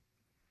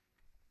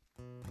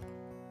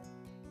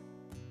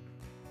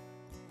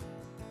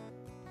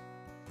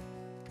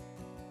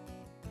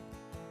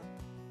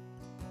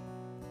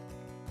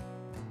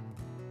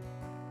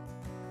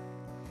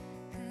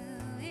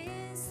 Who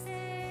is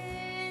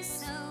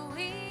this so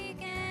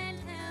weak and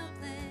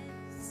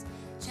helpless,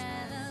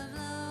 child of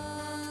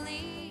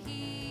lowly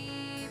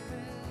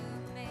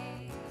Hebrew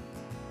maid,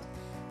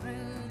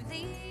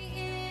 rudely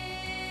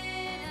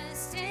in a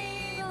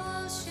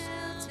stable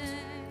shelter,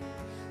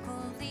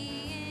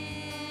 coldly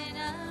in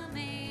a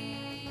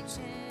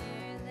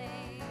manger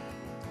laid?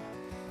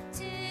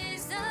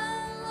 'Tis the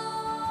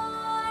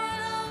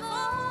Lord of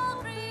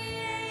all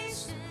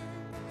creation,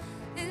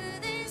 who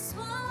this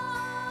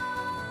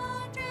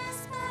wondrous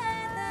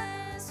path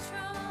has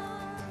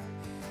trod.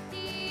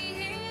 He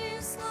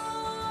is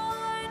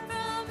Lord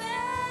from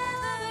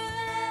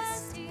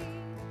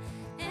everlasting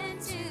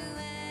and to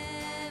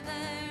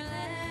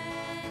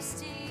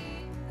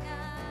everlasting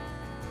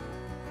God.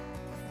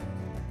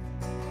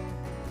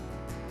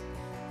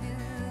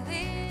 Who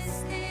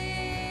is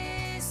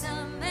this,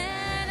 a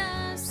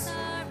man of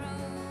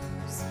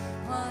sorrows,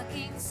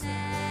 walking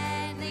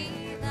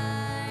sadly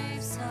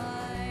life's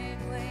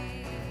hard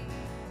way?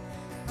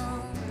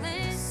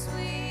 Homeless,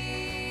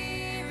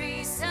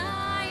 weary,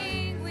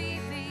 sighing,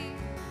 weeping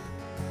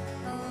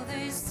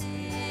over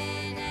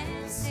sin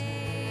and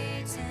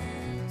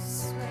Satan's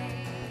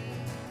sway.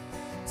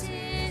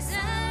 'Tis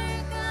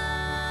our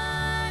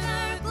God,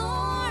 our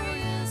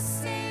glorious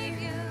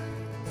Savior,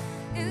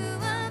 who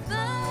above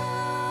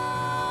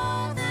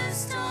the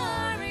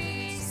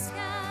starry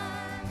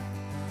sky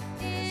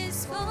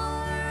is for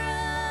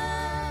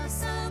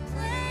us a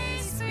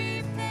place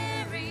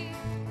preparing,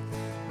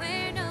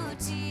 where no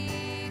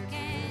tear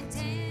can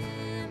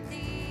dim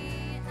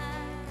the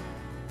eye.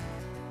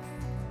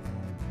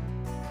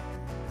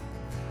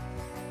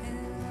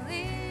 Who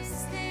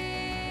is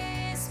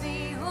this?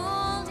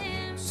 Behold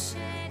him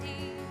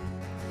shedding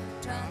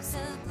drops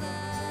of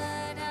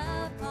blood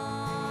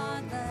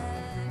upon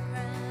the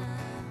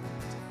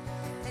ground.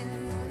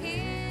 Who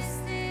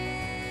is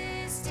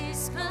this?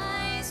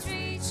 Despised,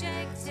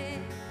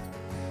 rejected,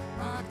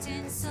 mocked,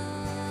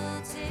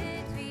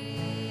 insulted,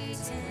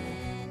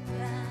 beaten,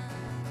 bound.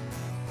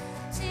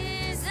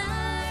 'Tis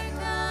our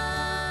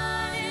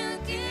God who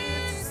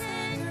gives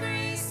and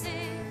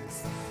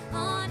graces,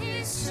 on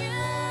his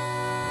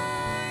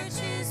church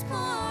is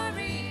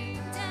pouring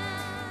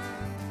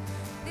down.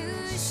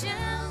 Who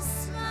shall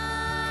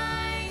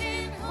smite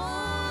in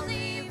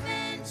holy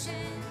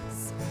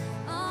vengeance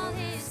all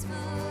his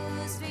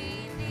foes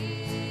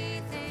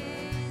beneath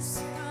his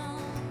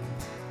throne?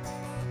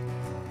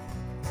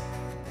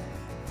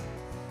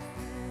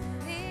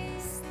 Who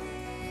is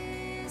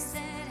this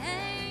that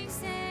hangs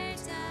there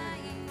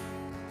dying,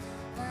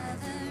 while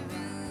the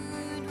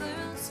rude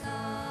world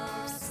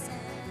scoffs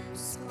and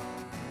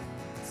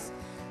scorns?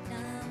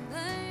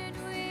 Numbered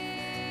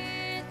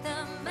with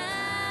the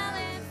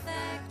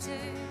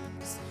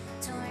malefactors,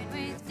 torn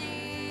with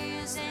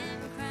nails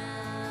and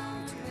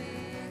crowned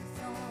with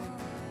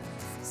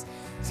thorns.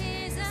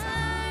 'Tis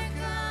our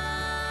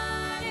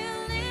God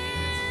who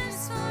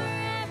lives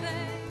forever,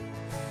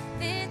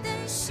 bid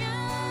the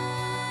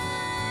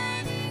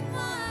shining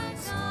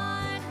ones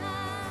on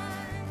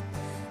high,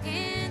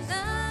 in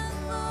the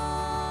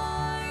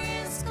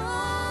glorious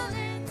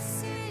golden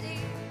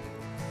city,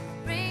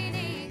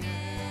 reigning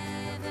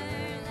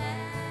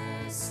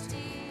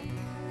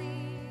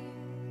everlastingly.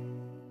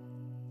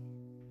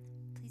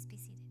 Please be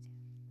seated.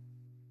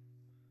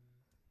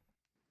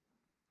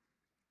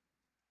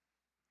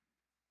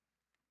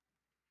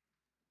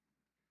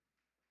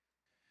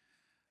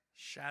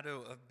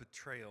 Shadow of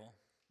betrayal,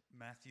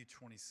 Matthew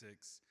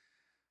 26,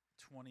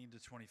 20 to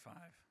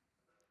 25.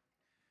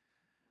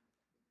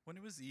 When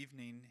it was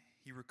evening,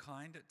 he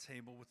reclined at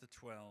table with the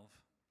 12.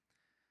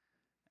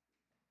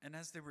 And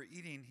as they were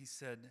eating, he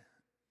said,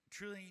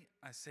 "Truly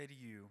I say to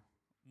you,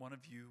 one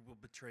of you will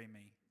betray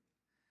me."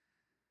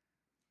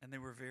 And they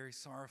were very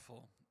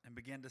sorrowful and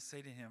began to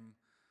say to him,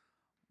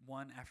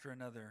 one after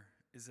another,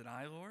 "Is it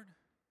I, Lord?"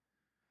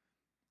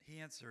 He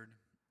answered,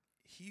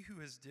 "He who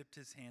has dipped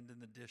his hand in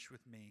the dish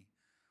with me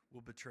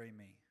will betray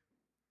me.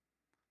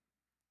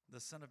 The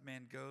Son of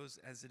Man goes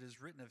as it is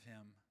written of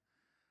him,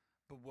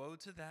 but woe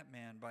to that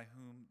man by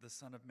whom the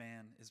Son of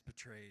Man is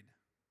betrayed.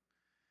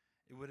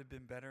 It would have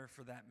been better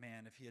for that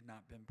man if he had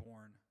not been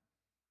born."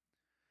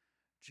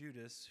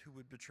 Judas, who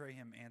would betray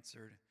him,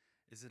 answered,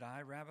 "Is it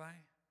I,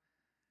 Rabbi?"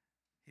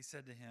 He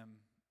said to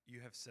him,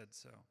 "You have said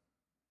so."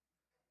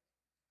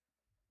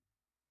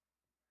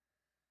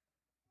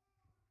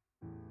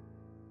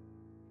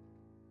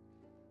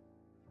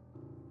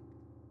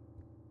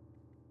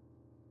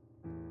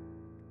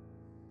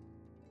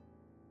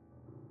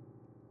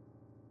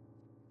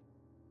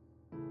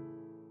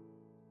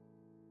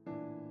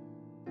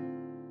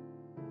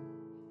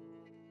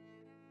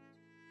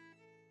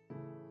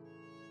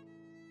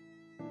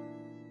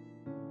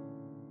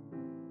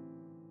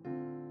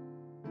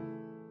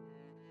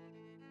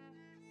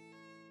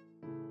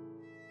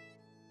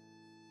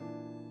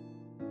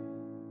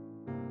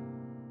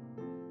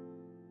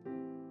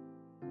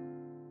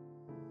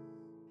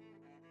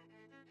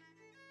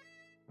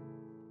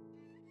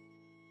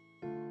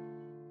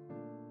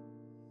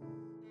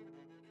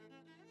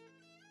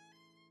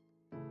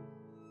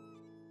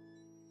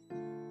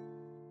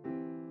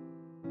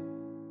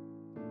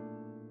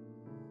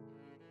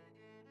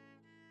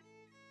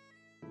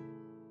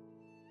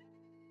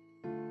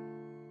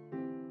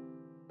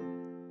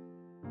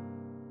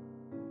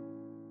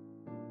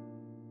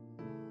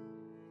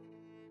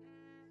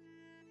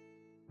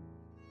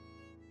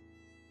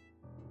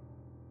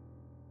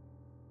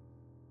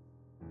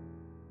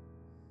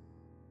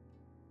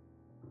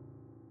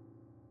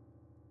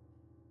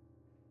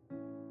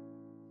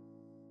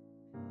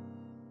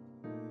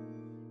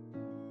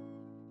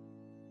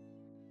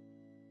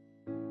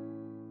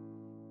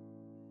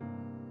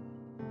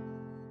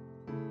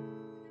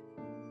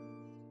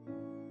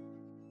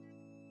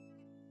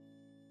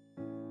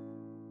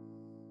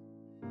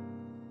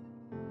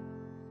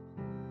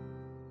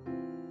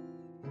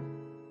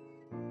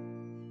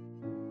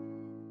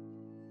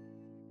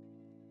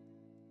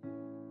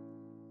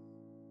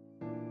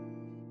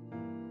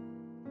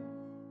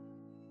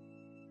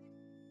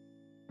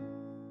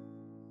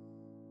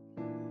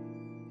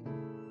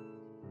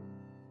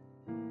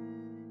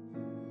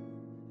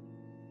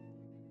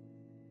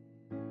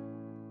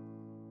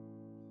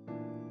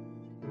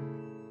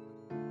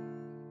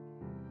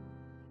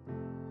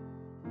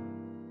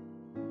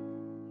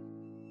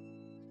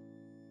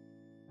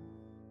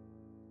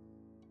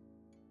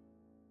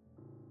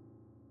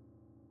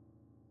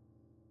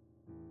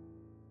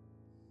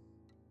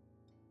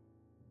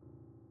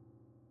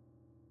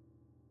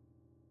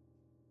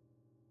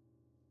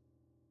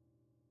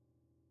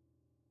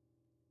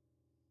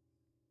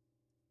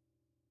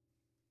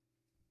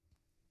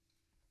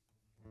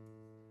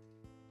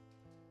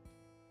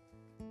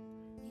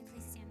 Will you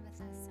please stand with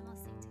us and we'll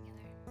sing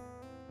together?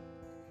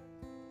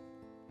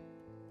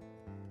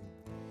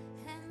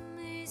 Have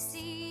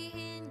mercy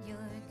in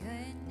your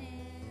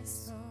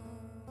goodness,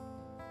 Lord,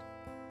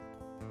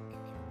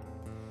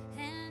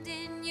 and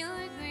in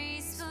your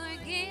grace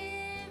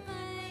forgive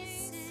my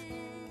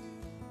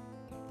sin.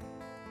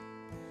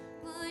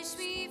 Wash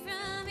me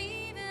from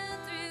evil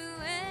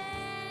through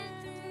and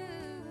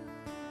through.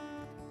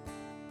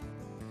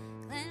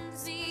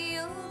 Cleanse me,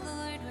 O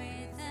Lord,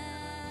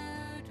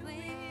 without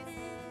within.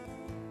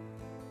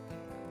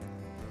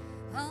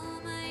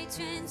 All my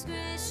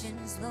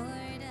transgressions, Lord,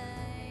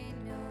 I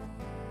know.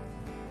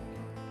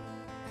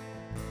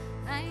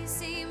 I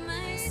see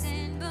my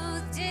sin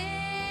both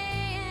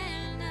day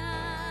and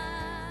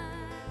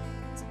night.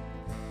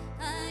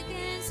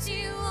 Against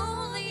you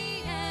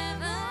only have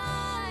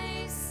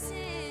I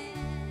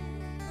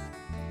sinned,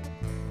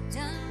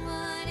 done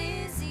what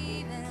is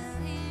evil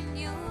in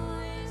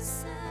your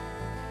sight.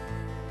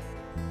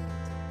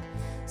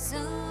 So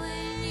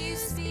when you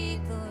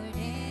speak, Lord,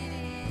 it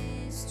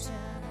is just.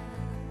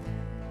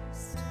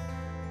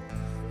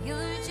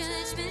 Your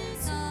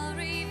judgments all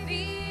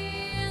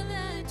reveal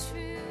the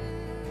truth.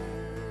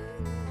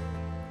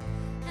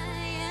 I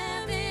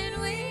have been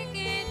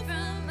wicked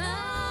from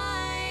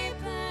my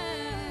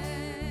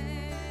birth,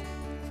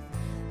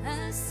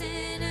 a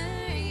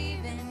sinner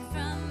even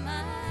from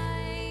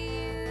my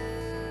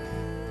youth.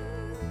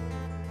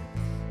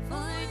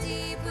 For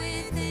deep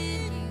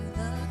within you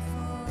look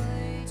for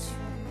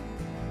truth.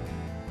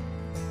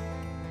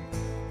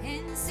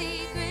 In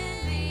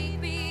secret make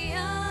me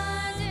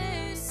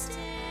understand.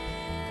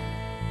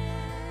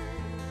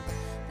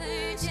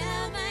 Purge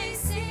out my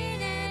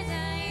sin and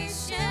I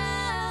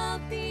shall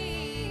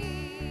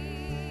be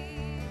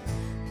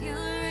pure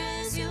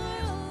as your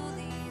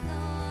holy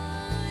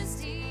laws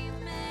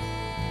demand.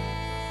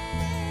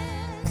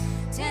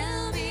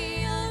 Tell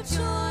me of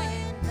joy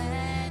and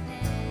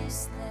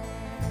gladness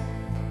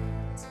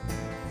that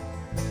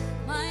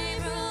my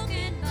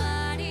broken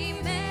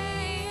body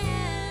may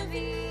have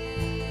ease.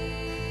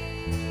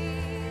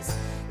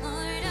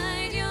 Lord,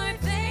 hide your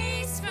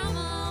face from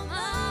all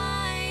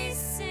my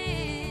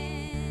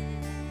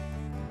sin.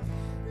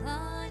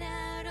 Blot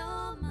out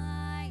all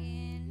my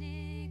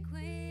iniquities.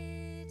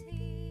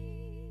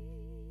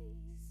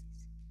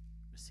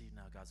 Receive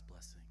now God's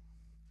blessing.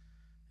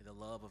 May the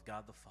love of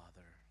God the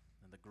Father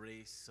and the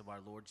grace of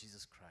our Lord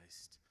Jesus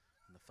Christ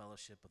and the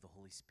fellowship of the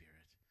Holy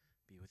Spirit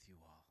be with you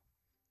all.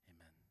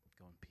 Amen.